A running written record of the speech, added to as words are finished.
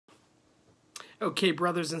Okay,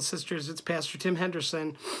 brothers and sisters, it's Pastor Tim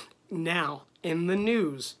Henderson. Now, in the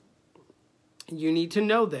news, you need to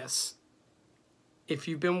know this. If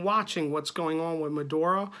you've been watching what's going on with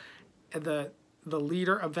Madura, the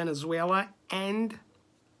leader of Venezuela, and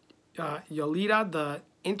Yolita, the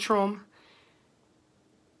interim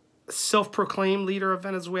self-proclaimed leader of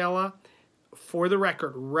Venezuela, for the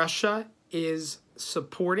record, Russia is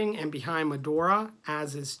supporting and behind Madura,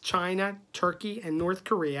 as is China, Turkey, and North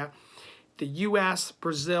Korea. The U.S.,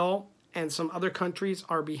 Brazil, and some other countries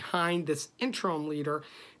are behind this interim leader.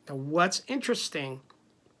 Now, what's interesting,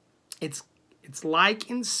 it's like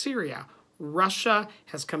in Syria. Russia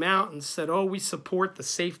has come out and said, oh, we support the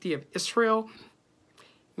safety of Israel.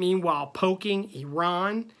 Meanwhile, poking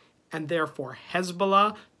Iran and therefore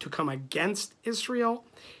Hezbollah to come against Israel.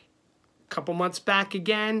 A couple months back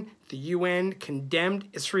again, the UN condemned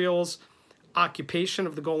Israel's occupation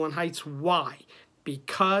of the Golan Heights. Why?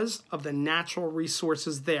 Because of the natural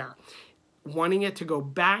resources there. Wanting it to go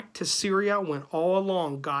back to Syria when all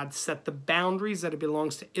along God set the boundaries that it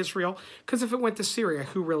belongs to Israel. Because if it went to Syria,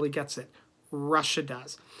 who really gets it? Russia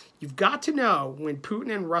does. You've got to know when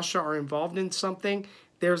Putin and Russia are involved in something,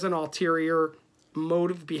 there's an ulterior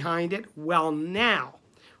motive behind it. Well, now,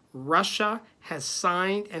 Russia has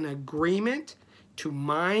signed an agreement to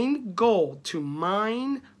mine gold,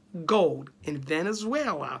 in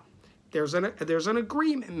Venezuela. There's an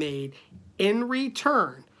agreement made. In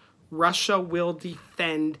return, Russia will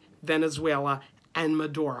defend Venezuela and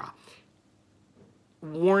Madura.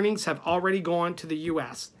 Warnings have already gone to the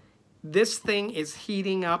U.S. This thing is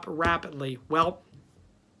heating up rapidly. Well,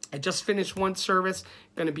 I just finished one service,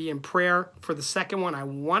 going to be in prayer for the second one. I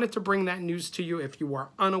wanted to bring that news to you if you are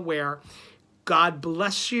unaware. God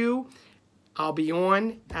bless you. I'll be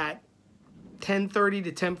on at 10:30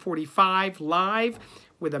 to 10:45 live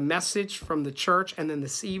with a message from the church, and then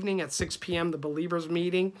this evening at 6 p.m. the believers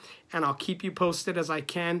meeting, and I'll keep you posted as I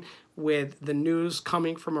can with the news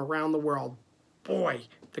coming from around the world. Boy,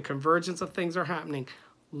 the convergence of things are happening.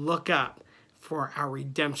 Look up, for our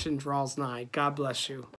redemption draws nigh. God bless you.